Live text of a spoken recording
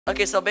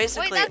Okay, so Wait,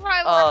 basically, that's where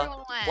everyone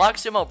went. Block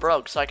Sumo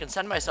broke, so I can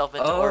send myself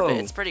into orbit.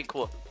 It's pretty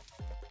cool.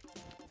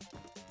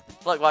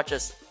 Look, watch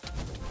this.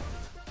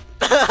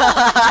 Oh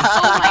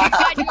my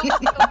god, you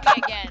almost killed me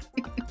again.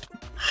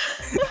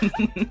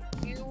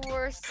 You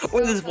were so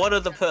Wait, there's one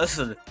other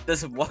person.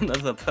 There's one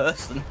other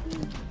person.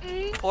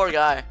 Poor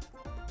guy.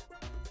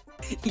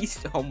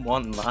 He's on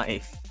one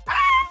life.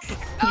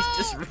 He's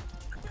just.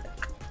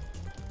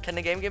 Can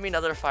the game give me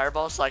another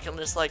fireball so I can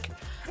just like,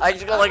 I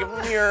just go like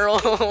mural.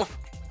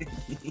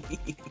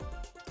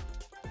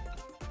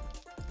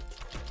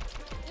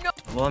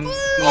 Well,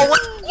 Oh,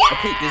 what?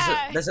 okay,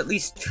 there's at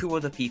least 2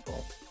 other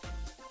people.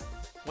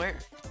 Where?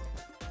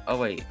 Oh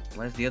wait,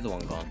 where's the other one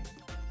gone?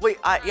 Wait,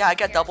 yeah, I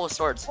got double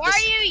swords. Why are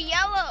you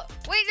yellow?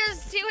 Wait,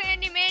 there's 2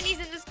 handy mandies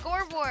in the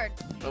scoreboard.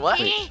 What?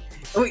 Wait.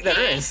 Oh wait, there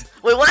is.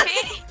 Wait, what?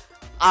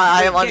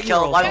 I am Wait, get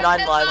your unkilled. I'm 9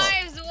 10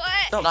 lives.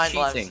 What? Stop 9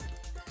 cheating. lives.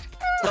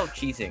 Stop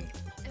cheating.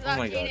 It's Oh not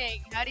my god.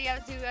 cheating. How do you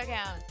have 2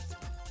 accounts?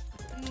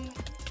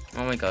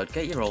 Oh my god,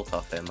 get your ult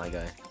off him, my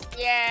guy.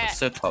 Yeah. It's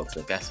so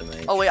toxic,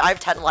 decimate. Oh wait, I have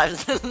 10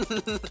 lives.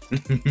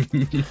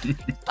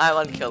 I'm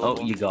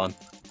unkillable. Oh, you're gone.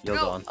 You're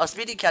No. gone. Oh,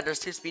 speedy cat. There's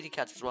 2 speedy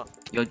cats as well.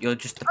 You're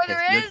just the Oh,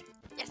 there piss. is?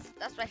 Yes,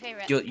 that's my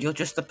favorite. You're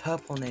just the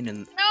purple name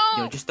in. No!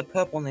 You're just the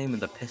purple name in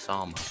the piss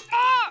armor.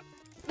 Ah!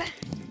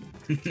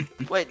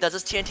 Wait, does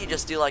this TNT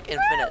just do like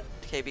infinite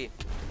KB?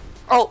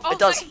 Oh, it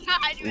does. My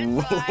god,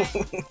 you try.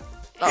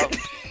 Oh,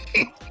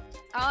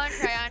 I'll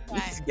try.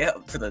 Just get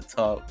up to the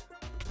top.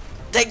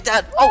 take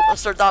that. Oh,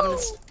 assert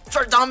dominance.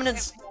 For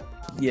dominance.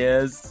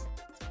 Yes.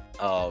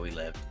 Oh, we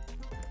lived.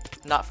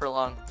 Not for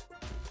long.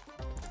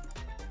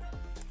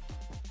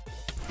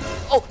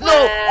 Oh no!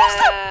 What was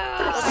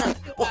that?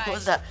 What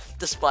was that?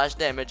 The splash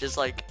damage is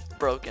like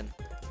broken.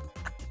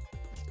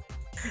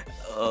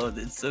 Oh,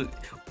 that's so.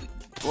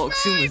 Block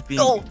Sumo's being.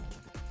 No!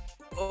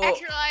 Oh.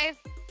 Extra life.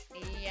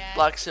 Yeah.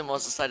 Block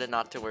Sumo's decided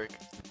not to work.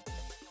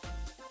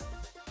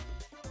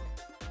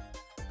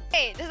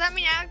 Hey, does that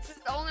mean Alex is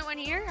the only one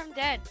here? I'm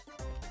dead.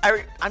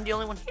 I'm the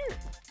only one here.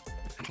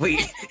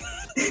 Wait.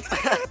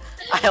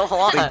 I have a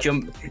lot.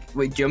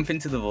 Wait, jump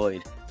into the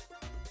void.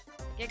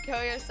 You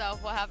kill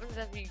yourself. What happens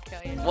if you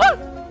kill yourself? What?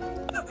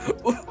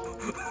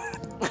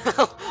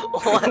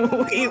 What?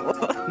 Wait,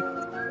 what?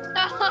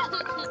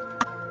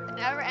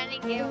 Never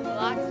ending game of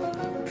blocks.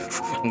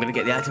 I'm gonna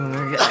get the item. I'm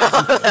gonna get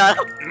the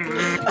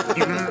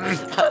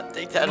item.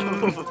 Take that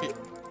movie.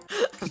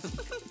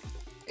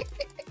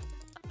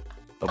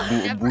 A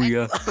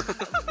booyah.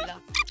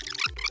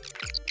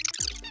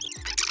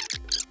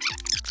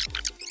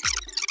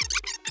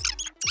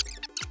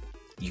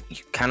 You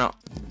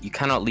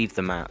cannot leave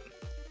the map.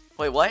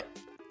 Wait, what?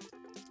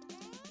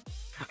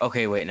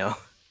 Okay, wait, no.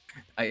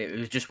 It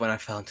was just when I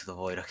fell into the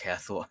void. Okay, I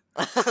thought.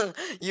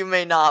 You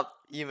may not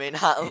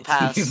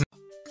pass.